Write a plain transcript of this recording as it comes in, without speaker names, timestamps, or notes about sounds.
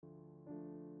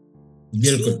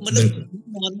बिल्कुल तो मतलब बिल्कुल।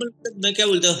 नॉर्मल, मैं क्या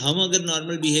बोलता हूँ, हम अगर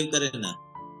नॉर्मल बिहेव करें ना,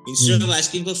 instead of hmm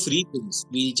asking for free things,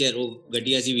 wheel chair, वो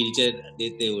घटिया सी व्हील चेयर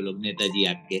देते हैं वो लोग, नेताजी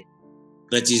आके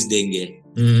क्रचिस देंगे,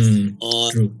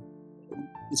 और ट्रू।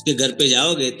 उसके घर पे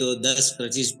जाओगे तो 10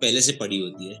 क्रचिस पहले से पड़ी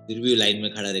होती है, फिर भी वो लाइन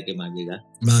में खड़ा रह के मांगेगा।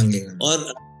 मांगेगा।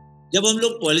 और जब हम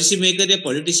लोग पॉलिसी मेकर या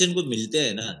पॉलिटिशियन को मिलते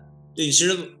हैं ना, तो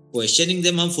इंस्टेड ऑफ क्वेश्चनिंग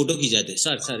देम, हम फोटो खिंचाते हैं,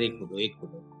 सर सर एक फोटो एक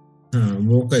फोटो। हाँ,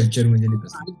 वो कल्चर मुझे नहीं आज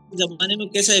पसंद। के जमाने में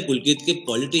कैसा है पुलकित, के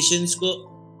पॉलिटिशियंस को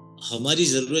हमारी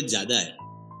जरूरत ज्यादा है।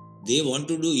 They want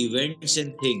to do events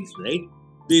and things, right?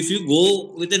 तो if you go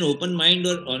with an open mind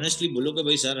और ऑनेस्टली बोलो कि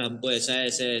भाई सर हमको ऐसा है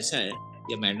ऐसा है ऐसा है,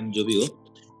 या मैडम जो भी हो,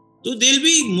 तो they will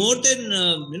be more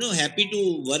than happy to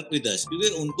work with us, क्योंकि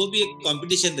उनको भी एक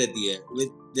कंपटीशन रहती है with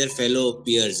their fellow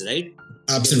piers, right?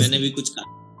 कि मैंने एब्सोल्युटली। भी कुछ कहा।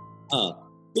 हाँ।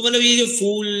 तो मतलब ये जो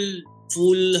फूल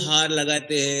फूल हार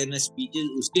लगाते हैं ना, स्पीचेस,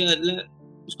 उसके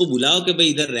मतलब उसको बुलाओ कि भाई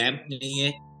इधर रैंप नहीं है,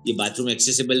 ये बाथरूम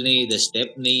एक्सेसिबल नहीं है, इधर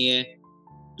स्टेप नहीं है,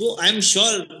 तो आई एम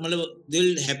श्योर मतलब they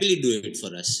will happily do it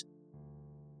for us.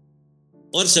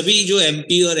 और सभी जो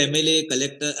एमपी और एमएलए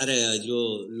कलेक्टर, अरे जो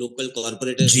लोकल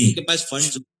कॉर्पोरेटर, जी उनके पास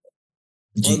फंड्स,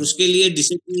 जी। और उसके लिए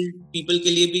डिसेबल्ड पीपल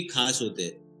के लिए भी खास होते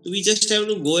हैं। तो we just have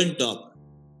to go and talk.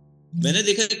 मैंने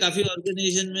देखा है काफी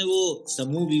ऑर्गेनाइजेशन में वो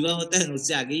समूह विवाह होता है,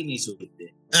 उससे आगे ही नहीं सोचते।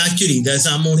 एक्चुअली द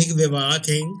सामूहिक विवाह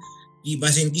थिंग, कि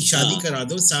बस इनकी शादी हाँ करा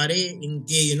दो, सारे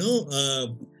इनके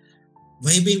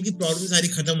वहीं पे इनकी प्रॉब्लम सारी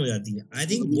खत्म हो जाती है। आई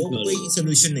थिंक वो कोई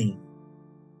सोल्यूशन नहीं।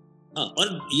 हाँ,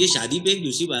 और ये शादी पे एक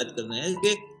दूसरी बात करना है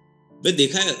कि मैं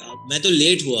देखा है, मैं तो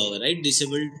लेट हुआ हुआ, राइट,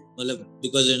 डिसेबल्ड, मतलब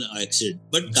बिकॉज एन एक्सीडेंट,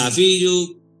 बट जी। काफी जो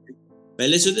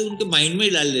पहले से होते उनके माइंड में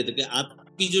ही डाल देते कि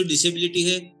आपकी जो डिसेबिलिटी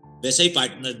है वैसा ही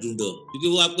पार्टनर ढूंढो, क्योंकि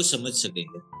वो आपको समझ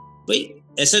सकेंगे। भाई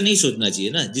ऐसा नहीं सोचना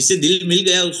चाहिए ना, जिससे दिल मिल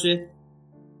गया उससे,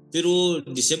 फिर वो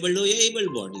डिसेबल्ड हो या एबल्ड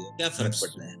बॉडी हो, क्या फर्क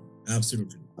पड़ता है?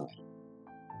 एब्सोल्युटली।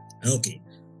 ओके।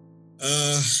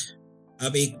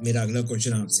 अब एक मेरा अगला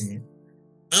क्वेश्चन आपसे है।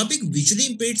 आप एक विजुअली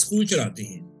इम्पेयर्ड स्कूल चलाते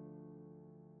हैं,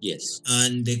 यस।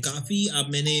 एंड काफी आप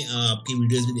मैंने आपकी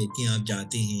वीडियोस भी देखी हैं, आप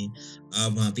जाते हैं,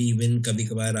 आप वहाँ पे इवन कभी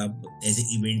कभार आप ऐसे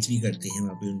इवेंट्स भी करते हैं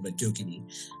वहाँ पे उन बच्चों के लिए।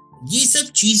 ये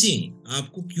सब चीजें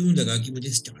आपको क्यों लगा कि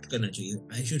मुझे स्टार्ट करना चाहिए,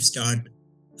 I should start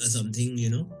something,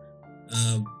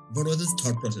 what was the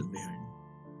thought process behind?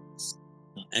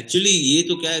 Actually ये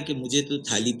तो क्या है कि मुझे तो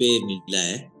थाली पे मिला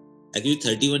है। एक्चुअली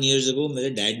 31 ईयर्स अगो मेरे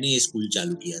डैड ने ये स्कूल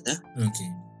चालू किया था, okay.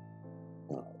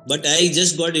 But I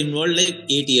just got involve like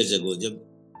 8 years ago, जब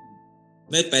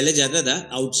मैं पहले जाता था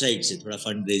आउटसाइड से, थोड़ा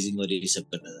फंड रेजिंग और ये सब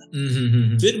करता था।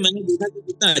 फिर मैंने देखा कि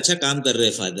कितना अच्छा काम कर रहे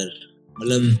हैं फादर,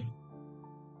 मतलब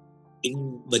इन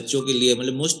बच्चों के लिए,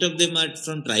 मतलब most of them are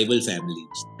from tribal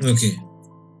families. Okay.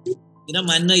 मेरा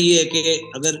मानना ये है कि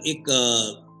अगर एक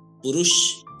पुरुष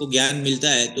को ज्ञान मिलता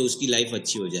है तो उसकी लाइफ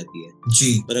अच्छी हो जाती है,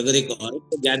 जी। पर अगर एक औरत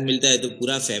को ज्ञान मिलता है तो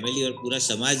पूरा फैमिली और पूरा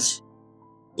समाज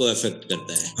को अफेक्ट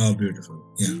करता है। How beautiful.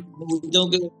 या। मैं बोलता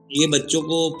हूँ कि ये बच्चों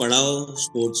को पढ़ाओ,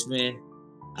 स्पोर्ट्स में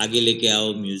आगे लेके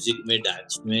आओ, म्यूजिक में,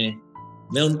 डांस में।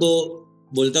 मैं उनको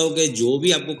बोलता हूँ कि जो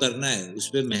भी आपको करना है उस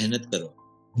पर मेहनत करो।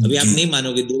 अभी आप जी नहीं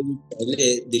मानोगे, 2 दिन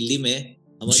पहले दिल्ली में जी।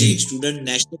 हमारी एक स्टूडेंट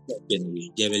नेशनल चैंपियन हुई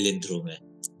जेवेलिन थ्रो में।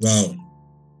 वाओ।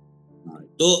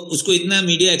 तो उसको इतना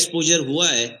मीडिया एक्सपोजर हुआ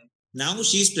है, now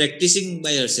she is practising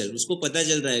bye herself. उसको पता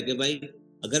चल रहा है कि भाई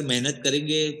अगर मेहनत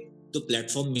करेंगे तो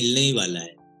प्लेटफॉर्म मिलने ही वाला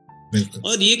है। बिल्कुल।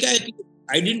 और ये क्या है कि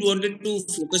I didn't wanted to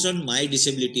focus on my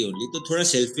disability only, तो थोड़ा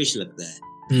सेल्फिश लगता है।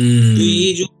 तो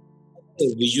ये जो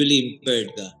विजुअली इम्पेयर्ड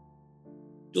का,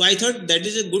 तो I thought that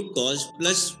is a good cause.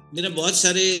 Plus मेरा बहुत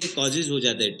सारे कॉजेज हो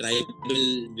जाते हैं, tribal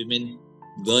women,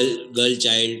 girl girl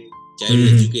child, child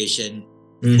education,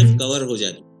 सब कवर हो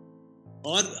जाते हैं।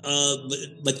 और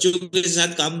बच्चों के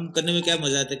साथ काम करने में क्या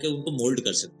मजा आता है कि उनको मोल्ड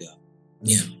कर सकते हो आप।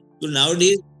 या। तो now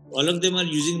days all of them are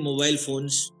using mobile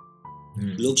phones.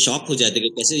 लोग शॉक हो जाते हैं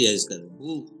कि कैसे यूज कर रहे हैं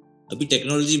वो, अभी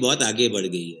टेक्नोलॉजी बहुत आगे बढ़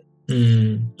गई है।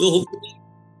 तो होपफुली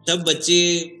सब बच्चे,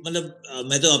 मतलब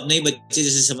मैं तो अपने ही बच्चे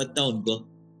जैसे समझता हूँ उनको, और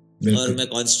बिल्कुल। मैं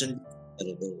कांस्टेंट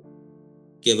करता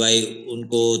हूँ कि भाई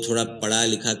उनको थोड़ा पढ़ा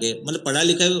लिखा के, मतलब पढ़ा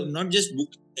लिखा, नॉट जस्ट बुक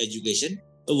एजुकेशन,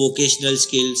 तो वोकेशनल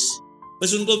स्किल्स।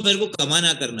 बस उनको, मेरे को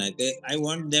कमाना करना है कि I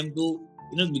want them to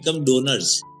become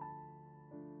donors.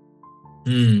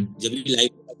 जब भी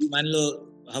लाइफ, अभी मान लो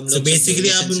हम सो लोग सब बेसिकली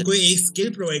आप डोनेशन से उनको एक स्किल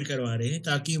प्रोवाइड करवा रहे हैं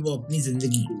ताकि वो अपनी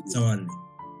जिंदगी संवार लें।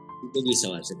 को भी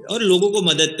सवार सके और लोगों को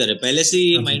मदद करे। पहले से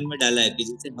ये काफी माइंड में डाला है कि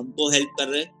जैसे हमको हेल्प कर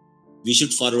रहे हैं, we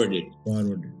should forward it.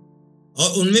 Forward.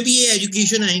 और उनमें भी ये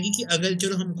एजुकेशन आएगी कि अगर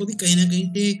चलो हमको भी कहीं ना कहीं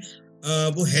से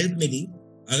वो हेल्प मिली,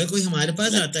 अगर कोई हमारे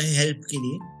पास आता है हेल्प के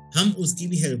लिए, हम उसकी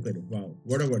भी हेल्प करें। Wow,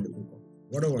 what a wonderful,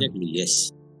 what a exactly, wonderful.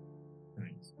 Yes.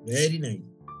 Nice, very nice.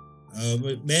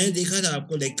 मैं देखा था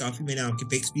आपको, लाइक काफी मैंने आपकी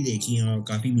पिक्स भी देखी हैं और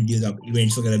काफी वीडियोस आप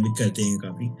इवेंट्स वगैरह भी करते हैं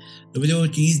काफी, तो मुझे वो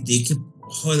चीज देख के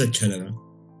बहुत अच्छा लगा।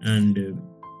 एंड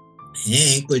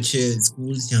हैं कुछ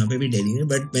स्कूल्स यहाँ पे भी दिल्ली में,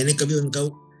 बट मैंने कभी उनका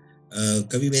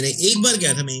कभी मैंने एक बार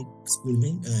गया था मैं स्कूल में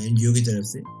एनजीओ की तरफ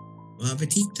से, वहाँ पे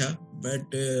ठीक था,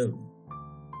 बट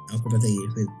आपको पता ही है,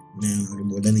 फिर मैं आगे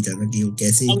बोलना नहीं चाहता कि वो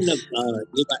कैसे।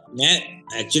 मैं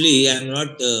actually I am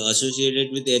not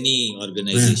associated with any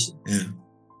organization,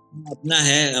 अपना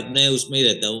है, अपने उसमें ही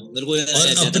रहता हूँ। मेरे को और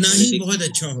अपना ही बहुत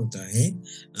अच्छा होता है।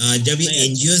 जब ये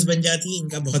एनजीओस बन जाती है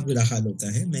इनका बहुत बुरा हाल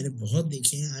होता है, मैंने बहुत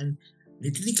देखे हैं। एंड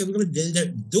लिटरली कभी कभी दिल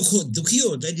दुखी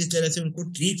होता है जिस तरह से उनको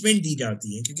ट्रीटमेंट दी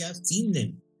जाती है, क्योंकि आप seen them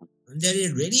they are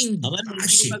really in bad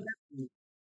shape.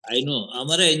 I know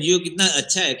हमारा एनजीओ कितना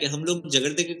अच्छा है कि हम लोग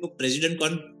झगड़ते कि प्रेसिडेंट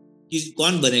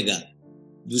कौन बनेगा।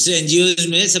 दूसरे एनजीओ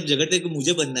में सब झगड़ते कि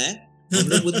मुझे बनना है, हम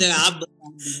लोग बोलते हैं आप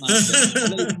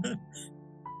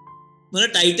मतलब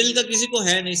टाइटल का किसी को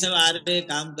है नहीं, सब आ रहे हैं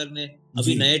काम करने।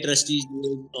 अभी नए ट्रस्टीज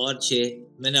और 6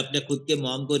 मैंने अपने खुद के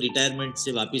मॉम को रिटायरमेंट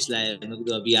से वापस लाया,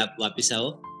 तो अभी आप वापस आओ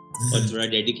और थोड़ा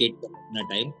डेडिकेट करो अपना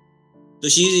टाइम, तो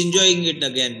she is enjoying it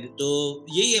again. तो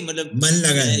यही है, मतलब मन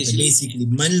लगा है, बेसिकली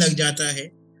मन लग जाता है।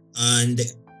 एंड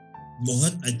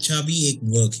बहुत अच्छा भी एक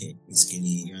वर्क है इसके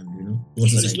लिए, यू नो।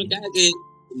 और इसमें क्या है कि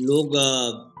लोग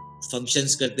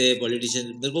फंक्शंस करते हैं, पॉलिटिशियन,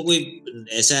 मेरे को कोई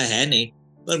ऐसा है नहीं,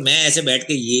 पर मैं ऐसे बैठ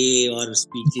के ये और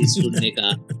स्पीचेस सुनने का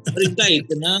और इनका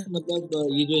इतना मतलब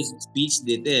ये जो स्पीच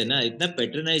देते हैं ना, इतना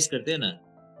पैटर्नाइज करते हैं ना,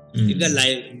 इनका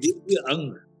लाइव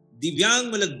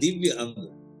दिव्यांग मतलब दिव्य अंग,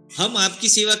 हम आपकी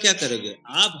सेवा क्या करोगे,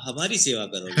 आप हमारी सेवा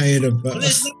करोगे, मतलब इतना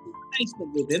पैटर्नाइज कर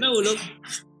देते हैं ना वो लोग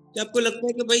कि आपको लगता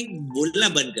है कि भाई बोलना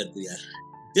बंद कर दो यार,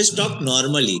 जस्ट टॉक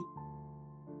नॉर्मली।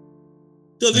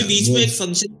 तो अभी बीच में एक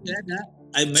फंक्शन किया था,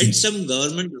 I met some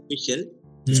government official,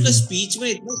 उसका स्पीच में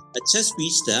इतना अच्छा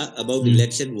स्पीच था about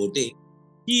election voting,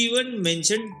 he even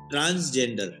mention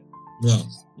transgender.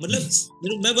 मतलब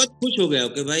मैं बहुत खुश हो गया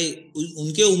कि भाई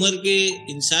उनके उम्र के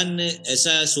इंसान ने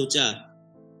ऐसा सोचा,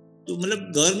 तो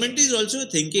मतलब गवर्नमेंट इज आल्सो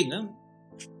थिंकिंग ना।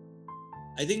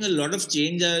 I think a lot of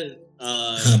change are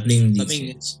coming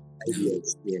in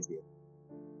ideas.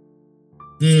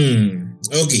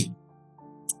 Okay.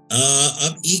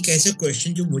 अब एक ऐसा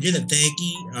क्वेश्चन जो मुझे लगता है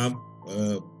कि आप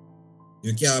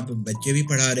क्योंकि आप बच्चे भी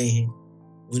पढ़ा रहे हैं,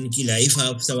 उनकी लाइफ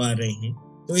आप संवार रहे हैं,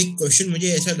 तो एक क्वेश्चन मुझे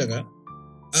ऐसा लगा,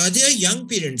 देयर आर यंग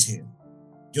पेरेंट्स हैं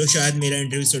जो शायद मेरा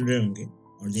इंटरव्यू सुन रहे होंगे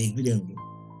और देख भी रहे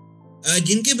होंगे,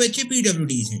 जिनके बच्चे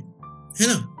पीडब्ल्यूडीज हैं, है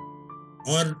ना।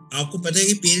 और आपको पता है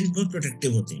कि पेरेंट्स बहुत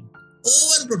प्रोटेक्टिव होते हैं,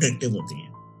 ओवर प्रोटेक्टिव होते हैं।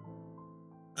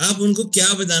 आप उनको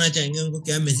क्या बताना चाहेंगे, उनको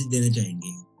क्या मैसेज देना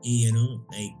चाहेंगे कि यू नो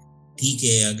लाइक ठीक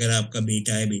है अगर आपका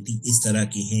बेटा है बेटी इस तरह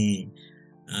के हैं,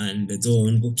 एंड तो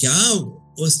उनको क्या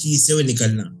उस चीज से वो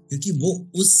निकलना, क्योंकि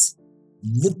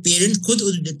वो पेरेंट्स खुद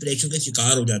उस डिप्रेशन का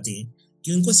शिकार हो जाते हैं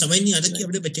कि उनको समझ नहीं आता कि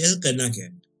अपने बच्चे के साथ करना क्या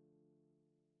है।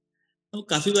 तो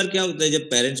काफी बार क्या होता है जब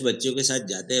पेरेंट्स बच्चों के साथ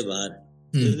जाते हैं बाहर,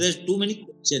 there are to many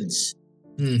questions.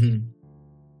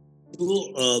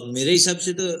 तो मेरे हिसाब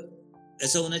से तो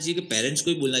ऐसा होना चाहिए कि पेरेंट्स को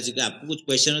ही बोलना चाहिए कि आपको कुछ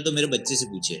क्वेश्चन है तो मेरे बच्चे से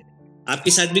पूछे।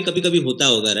 आपके साथ भी कभी कभी होता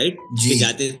होगा राइट, कि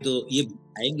जाते तो ये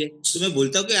खाएंगे, तो मैं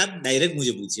बोलता हूँ कि आप डायरेक्ट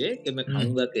मुझे पूछिए कि मैं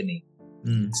खाऊंगा कि नहीं।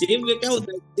 सेम वे क्या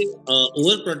होता है,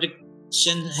 ओवर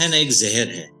प्रोटेक्शन है ना, एक जहर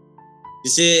है।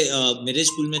 जैसे मेरे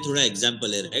स्कूल में थोड़ा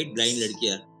एग्जाम्पल है राइट, ब्लाइंड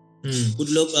लड़कियां,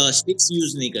 कुछ लोग स्टिक्स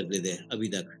यूज नहीं करते थे अभी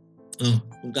तक,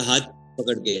 उनका हाथ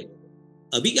पकड़ के।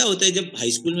 अभी क्या होता है जब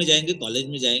हाई स्कूल में जाएंगे, कॉलेज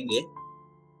में जाएंगे,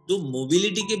 तो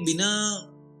मोबिलिटी के बिना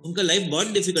उनका लाइफ बहुत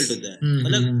डिफिकल्ट होता है।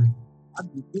 मतलब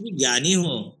आप जितने भी ज्ञानी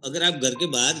हो, अगर आप घर के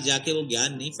बाहर जाके वो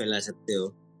ज्ञान नहीं फैला सकते हो,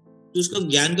 तो उसका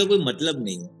ज्ञान का कोई मतलब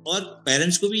नहीं है। और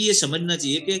पेरेंट्स को भी ये समझना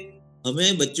चाहिए कि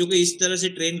हमें बच्चों को इस तरह से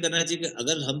ट्रेन करना चाहिए कि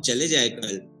अगर हम चले जाए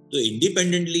कल, तो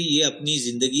इंडिपेंडेंटली ये अपनी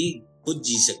जिंदगी खुद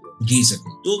जी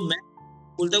सके। तो मैं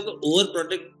बोलता हूँ कि ओवर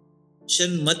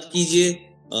प्रोटेक्शन मत कीजिए,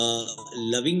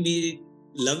 लविंग भी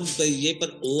लव करिए,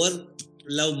 पर ओवर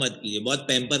लव मत कीजिए, बहुत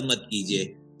पैम्पर मत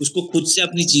कीजिए, उसको खुद से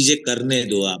अपनी चीजें करने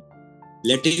दो आप,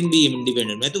 लेट हिम बी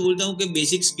इंडिपेंडेंट। मैं तो बोलता हूँ कि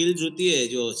बेसिक स्किल्स होती है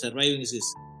जो सर्वाइविंग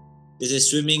स्किल्स, जैसे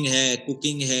स्विमिंग है,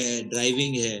 कुकिंग है,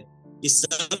 ड्राइविंग है, ये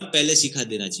सब पहले सिखा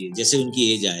देना चाहिए जैसे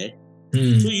उनकी एज आए।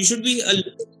 सो यू शुड बी,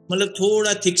 मतलब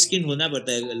थोड़ा थिक स्किन होना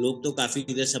पड़ता है। लोग तो काफी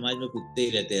इधर समाज में कूदते ही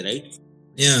रहते हैं right,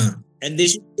 and they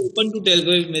should open to tell,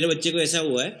 मेरे बच्चे को ऐसा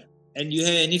हुआ है and you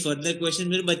have any further question,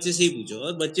 मेरे बच्चे से ही पूछो।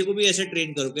 और बच्चे को भी ऐसा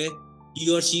ट्रेन करो कि he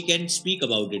or she can speak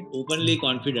about it openly,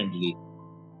 confidently।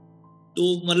 तो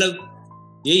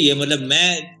मतलब यही है, मतलब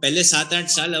मैं पहले 7-8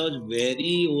 साल I was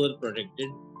very over protected,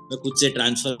 मैं खुद से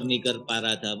ट्रांसफर नहीं कर पा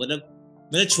रहा था, मतलब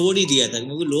मैंने छोड़ ही दिया था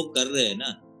क्योंकि लोग कर रहे हैं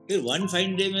ना। फिर वन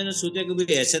फाइन डे मैंने सोचा कि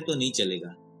भाई ऐसा तो नहीं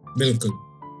चलेगा, बिल्कुल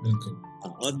बिल्कुल।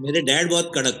 और मेरे डैड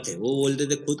बहुत कड़क थे, वो बोलते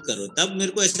थे खुद करो। तब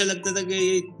मेरे को ऐसा लगता था कि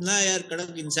ये इतना यार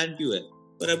कड़क इंसान क्यों है।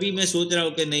 पर अभी मैं सोच रहा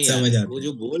हूँ कि नहीं यार, समझ वो आते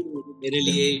जो बोल रहे थे मेरे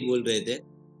लिए ही बोल रहे थे।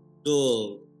 तो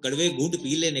कड़वे घूंट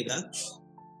पी लेने का,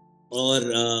 और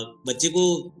बच्चे को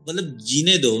मतलब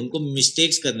जीने दो, उनको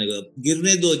मिस्टेक्स करने को,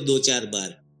 गिरने दो 2-4 बार,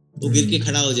 वो गिर के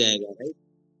खड़ा हो जाएगा, राइट।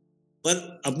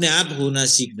 पर अपने आप होना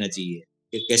सीखना चाहिए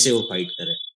कि कैसे वो फाइट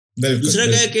करे। बिल्कुल दूसरा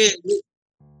क्या है बिल्कुल। कि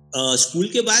स्कूल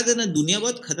के बाद है ना, दुनिया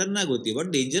बहुत खतरनाक होती है, बहुत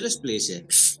डेंजरस प्लेस है।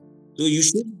 तो you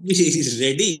should be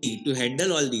ready to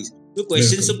handle all these. तो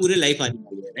क्वेश्चंस तो बिल्कुल पूरे लाइफ आने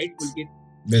वाले हैं, राइट पुलकित।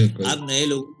 बिल्कुल। आप नए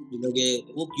लोगों को मिलोगे,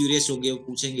 वो क्यूरियस होंगे, वो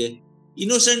पूछेंगे।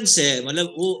 इनोसेंट्स है,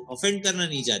 मतलब वो ऑफेंड करना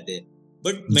नहीं चाहते,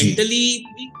 बट जी। मेंटली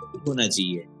भी होना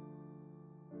चाहिए,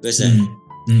 वैसा हम्म है।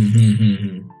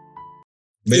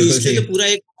 तो बिल्कुल इस पे सही। तो पूरा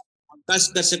एक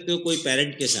पॉडकास्ट कर सकते हो कोई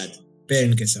पेरेंट के साथ,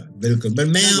 पेरेंट के साथ बिल्कुल। पर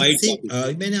मैं वाइड आपसे टॉपिक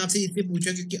है। मैंने आपसे इसलिए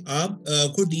पूछा क्योंकि आप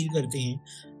खुद डील करते हैं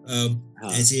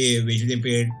हाँ, ऐसे विजुअली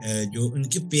इम्पेयर्ड जो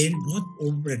उनके पेरेंट बहुत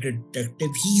ओवर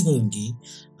प्रोटेक्टिव ही होंगे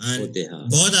एंड होते, हाँ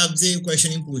बहुत आपसे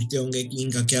क्वेश्चनिंग पूछते होंगे कि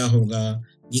इनका क्या होगा,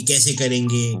 ये कैसे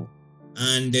करेंगे,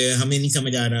 हाँ एंड हमें नहीं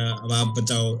समझ आ रहा, अब आप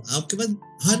बताओ। आपके पास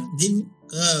हर दिन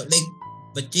लाइक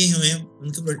बच्चे हमें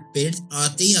उनके पेरेंट्स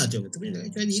आते ही आते होंगे, तो मुझे लगा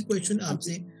शायद ये क्वेश्चन हाँ।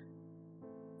 आपसे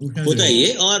पूछना होता है जरूरी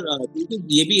ये। और बिल्कुल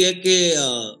ये भी है कि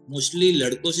मोस्टली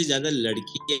लड़कों से ज्यादा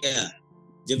लड़कियां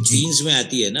जब है। जी टीन्स में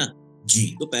आती है ना, जी।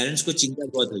 तो पेरेंट्स को चिंता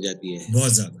बहुत हो जाती है,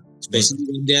 बहुत ज्यादा बहुत स्पेशली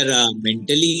ज्यादा। When they are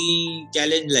mentally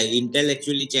challenge, like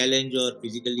intellectually challenge और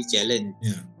फिजिकली चैलेंज।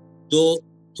 या तो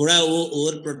थोड़ा वो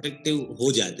ओवर प्रोटेक्टिव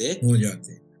हो जाते हैं, हो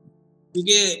जाते हैं।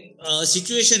 क्योंकि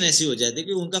सिचुएशन ऐसी हो जाती है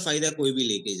कि उनका फायदा कोई भी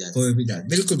लेके जा कोई भी सकता है। जाए,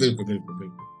 बिल्कुल बिल्कुल बिल्कुल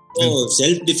बिल्कुल तो बिल्कुल।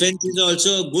 Self defence is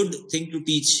also a good thing to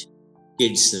teach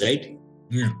kids, right.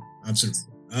 या एब्सोल्युटली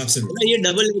मतलब एब्सोल्युटली। ये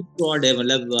डबल एज स्वॉर्ड है,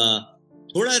 मतलब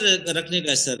थोड़ा रखने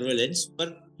का सर्वेलेंस,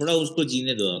 पर थोड़ा उसको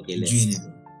जीने दो अकेले। जीने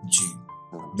दो जी।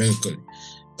 हाँ। बिल्कुल।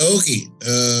 ओके,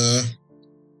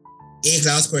 एक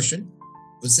लास्ट क्वेश्चन,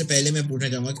 उससे पहले मैं पूछना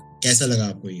चाहूंगा कि कैसा लगा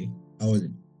आपको ये, हाउ वाज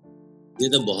ये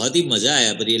तो बहुत ही मजा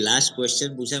आया, पर ये लास्ट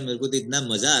क्वेश्चन पूछा मेरे को तो इतना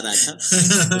मजा आ रहा था। मैं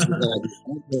सोचा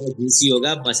थोड़ा जूसी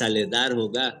होगा, मसालेदार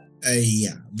होगा।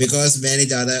 या बिकॉज मैंने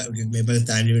ज्यादा, क्योंकि मेरे पास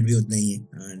टाइम लिमिट भी उतना ही है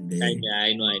and I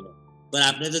know, I know. पर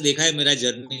आपने तो देखा है मेरा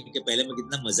जर्नी के पहले मैं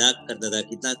कितना मजाक करता था,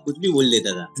 कितना कुछ भी बोल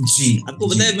देता था। जी आपको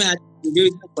जी। पता है, मैं आज वीडियो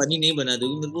इतना फनी नहीं बना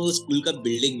दूंगी, मेरे को स्कूल का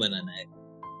बिल्डिंग बनाना है।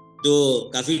 तो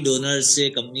काफी डोनर्स से,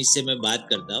 कंपनी से मैं बात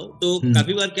करता हूँ, तो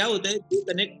काफी बार क्या होता है, you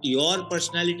connect your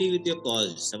personality with your cause,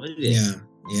 समझ गए। या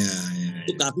या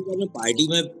तो काफी बार मैं पार्टी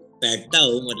में बैठता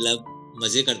हूँ, मतलब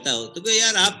मजे करता हूँ, तो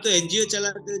यार आप तो एनजीओ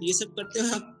चलाते हो, ये सब करते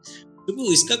हो आप,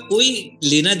 तो इसका कोई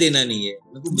लेना देना नहीं है,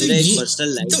 मेरे को तो मेरा एक ये, पर्सनल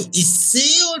तो लाइफ।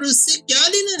 इससे और उससे क्या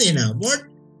लेना देना, व्हाट,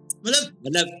 मतलब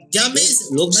मतलब क्या मैं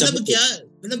लोग मतलब समझ। क्या,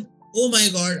 मतलब ओ माय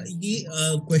गॉड, ये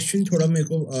क्वेश्चन थोड़ा मेरे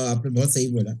को आपने बहुत सही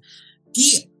बोला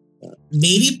कि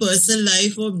मेरी पर्सनल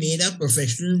लाइफ और मेरा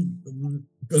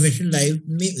प्रोफेशनल लाइफ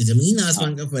में जमीन आसमान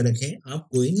हाँ, का फर्क है। आप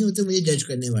कोई नहीं होते मुझे जज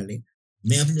करने वाले।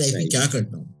 मैं अपनी लाइफ में राइट। क्या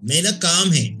करता हूँ, मेरा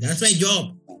काम है, दैट्स माय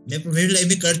जॉब, मैं प्रोफेशनल लाइफ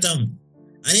में करता हूँ।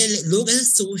 अरे लोग ऐसे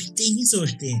सोचते ही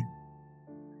सोचते हैं।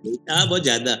 हाँ, बहुत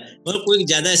ज्यादा। और कोई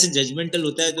ज्यादा ऐसे जजमेंटल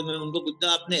होता है तो मैं उनको पूछता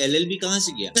हूँ, आपने एलएलबी कहाँ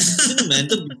से किया। नहीं, मैंने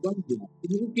तो बीकॉम किया।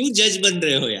 तुम क्यों जज बन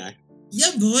रहे हो यार।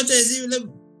 या बहुत ऐसे मतलब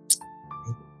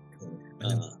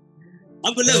हाँ।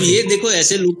 अब मतलब ओके ये देखो,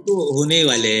 ऐसे लोग तो होने ही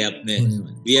वाले हैं अपने। होने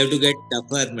वाले। We have to get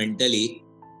tougher mentally.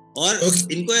 और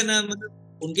ओके इनको है ना,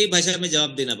 मतलब उनकी भाषा में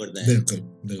जवाब देना पड़ता है। बिल्कुल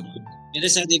बिल्कुल। मेरे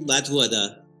साथ एक बात हुआ था।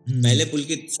 हम्म, पहले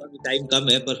पुलकित, टाइम कम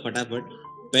है पर फटाफट।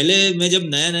 पहले मैं जब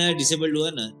नया नया डिसेबल्ड हुआ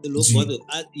ना, तो लोग जी। बहुत,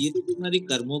 आज ये तो तुम्हारी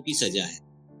कर्मों की सजा है।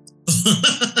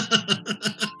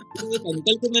 तो एक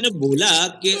अंकल को मैंने बोला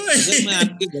कि अगर मैं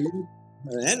आपके गले में,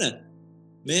 है ना,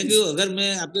 मैं क्यों, अगर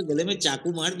मैं आपके गले में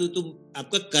चाकू मार दूं तो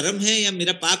आपका कर्म है या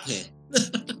मेरा पाप है।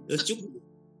 तो चुप।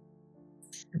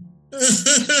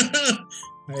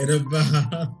 हाय रब्बा।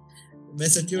 मैं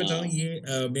सच्ची बताऊं, हाँ,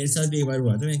 ये मेरे साथ भी एक बार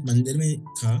हुआ था। मैं एक मंदिर में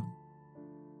था,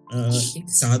 एक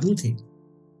साधु थे,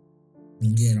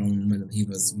 होंगे अराउंड, मतलब he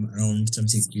was around some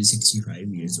 60-65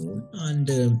 years old and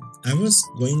I was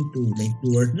going to like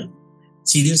toward ना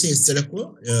सीढ़ियों से इस तरफ को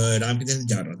राम की तरफ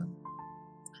जा रहा था।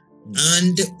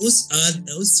 एंड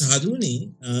उस साधु ने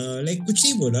लाइक कुछ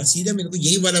नहीं बोला, सीधा मेरे को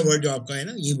यही वाला वर्ड जो आपका है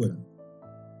ना, ये बोला,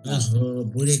 हाँ,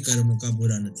 बुरे कर्मों का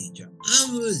बुरा नतीजा।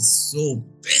 आई वाज सो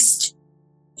पिस्ड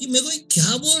कि मेरे को ये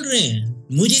क्या बोल रहे हैं।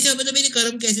 मुझे क्या पता मेरे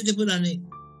कर्म कैसे थे पुराने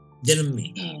जन्म में,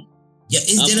 हाँ, या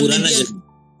इस हाँ, जन्म में पुराना भी, जन्म।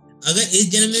 अगर इस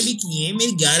जन्म में भी किए हैं,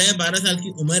 मेरी 11 या 12 साल की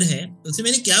उम्र है, तो उसे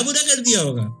मैंने क्या बुरा कर दिया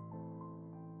होगा,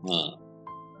 हाँ,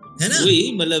 है ना।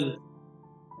 वही मतलब।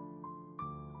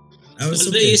 आई वाज सो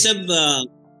मतलब ये पिस्ड। सब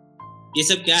ये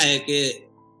सब क्या है कि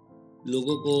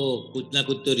लोगों को कुछ ना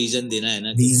कुछ तो रीजन देना है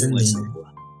ना कि रीजन क्यों ऐसा देना हुआ।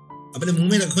 है, अपने मुंह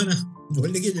में रखो ना,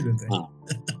 बोलने की जरूरत है। हाँ,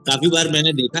 काफी बार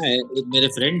मैंने देखा है, एक मेरे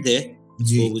फ्रेंड थे,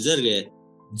 जी वो गुजर गए,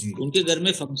 जी। उनके घर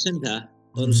में फंक्शन था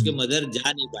और उसके मदर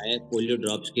जा नहीं पाए पोलियो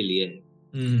ड्रॉप्स के लिए,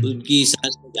 तो उनकी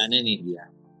सास ने जाने नहीं दिया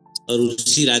और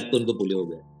उसी रात को उनको पोलियो हो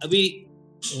गया। अभी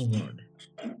ओह गॉड,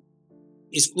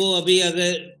 इसको अभी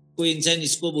अगर कोई इंसान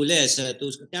इसको बोले ऐसा, तो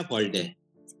उसका क्या फॉल्ट है?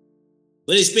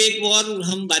 बोले इस पे एक और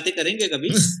हम बातें करेंगे कभी।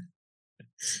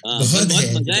 पर बहुत बहुत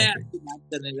है मजा है टॉपिक। आपसे बात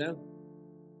करने का।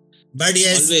 बट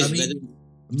यस, ऑलवेज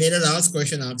अभी मेरा लास्ट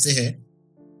क्वेश्चन आपसे है,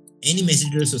 any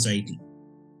message to society?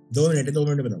 2 minute है, 2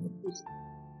 मिनट बता दो।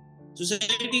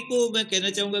 सोसाइटी को मैं कहना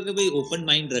चाहूंगा कि भाई ओपन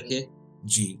माइंड रखे।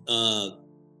 जी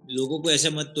लोगों को ऐसा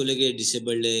मत तोले कि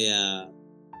डिसेबल्ड है या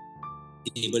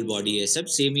एबल बॉडी है, सब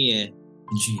सेम ही है।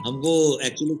 जी हमको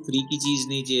एक्चुअली फ्री की चीज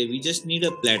नहीं चाहिए, we just need a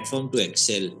platform to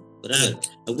excel. बराबर,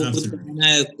 हमको खुद एब्सोल्युटली। करना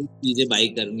है, खुद चीजें बाई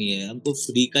करनी है, हमको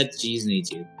फ्री का चीज नहीं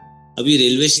चाहिए। अभी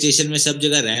रेलवे स्टेशन में सब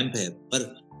जगह रैंप है, पर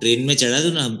ट्रेन में चढ़ा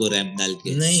दो ना हमको रैंप डाल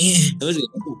के, नहीं है, समझ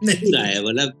गए? नहीं पूरा है,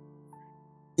 मतलब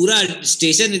पूरा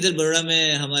स्टेशन इधर बड़ोड़ा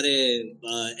में हमारे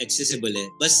एक्सेसिबल है,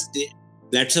 बस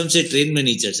प्लेटफॉर्म से ट्रेन में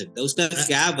नहीं चढ़ सकता, उसका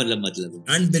क्या मतलब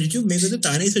है? एंड बिरजू, मेरे को तो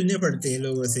ताने सुनने पड़ते हैं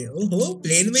लोगों से, ओहो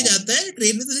प्लेन में जाता है,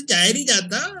 ट्रेन में तो जाया नहीं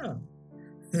जाता।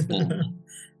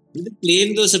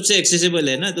 प्लेन तो सबसे एक्सेसिबल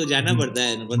है ना, तो जाना पड़ता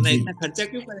है, वरना जी इतना खर्चा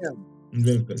क्यों करें हम?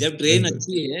 बिल्कुल जब ट्रेन बिल्कुल।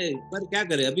 अच्छी है, पर क्या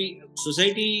करें, अभी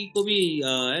सोसाइटी को भी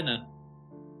है ना,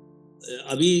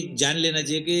 अभी जान लेना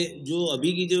चाहिए कि जो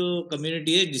अभी की जो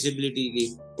कम्युनिटी है डिसेबिलिटी की,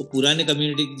 वो पुराने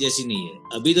कम्युनिटी की जैसी नहीं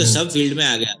है। अभी तो सब फील्ड में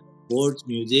आ गया, sports,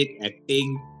 music,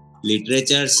 acting,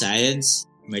 literature, science,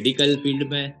 medical field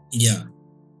में। या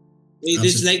इट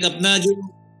इज लाइक अपना जो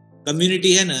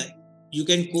कम्युनिटी है ना, you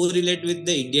can correlate with the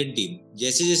Indian team.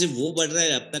 जैसे जैसे वो बढ़ रहा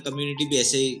है, अपना कम्युनिटी भी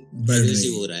ऐसे ही बढ़ रही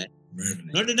एग्रेसिव हो रहा है,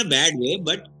 not in a bad way,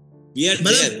 but we are there.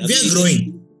 मतलब वी आर अभी growing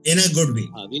in a good way.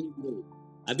 हाँ,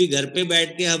 अभी घर पे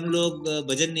बैठ के हम लोग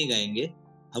भजन नहीं गाएंगे,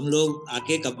 हम लोग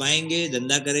आके कमाएंगे,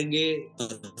 धंधा करेंगे,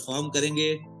 परफॉर्म करेंगे,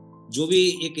 जो भी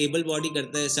एक एबल बॉडी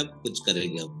करता है सब कुछ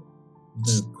करेंगे हम।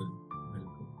 बिल्कुल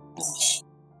बिल्कुल।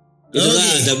 ये थोड़ा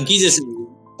ओके। धमकी जैसे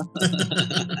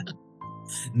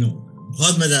नो,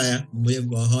 बहुत मजा आया, मुझे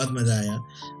बहुत मजा आया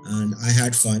एंड आई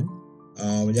हैड फन।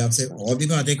 मुझे आपसे और भी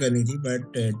बातें करनी थी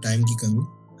बट टाइम की कमी।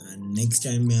 नेक्स्ट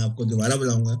टाइम मैं आपको दोबारा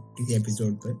बुलाऊंगा किसी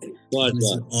एपिसोड पर, बहुत हम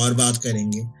इसमें बहुत और बात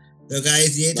करेंगे। तो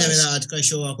गाइस, ये था मेरा बस आज का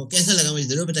शो। आपको कैसा लगा मुझे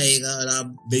जरूर बताइएगा, और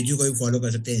आप बिरजू को भी फॉलो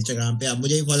कर सकते हैं इंस्टाग्राम पे, आप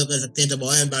मुझे भी फॉलो कर सकते हैं the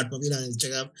boy and bat popular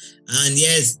Instagram. And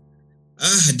yes,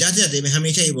 जाते जाते मैं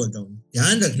हमेशा ही बोलता हूँ,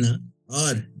 ध्यान रखना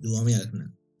और दुआ में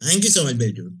रखना। Thank you so much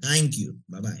Birju, thank you,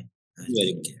 bye bye,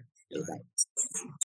 very take care, good. Bye.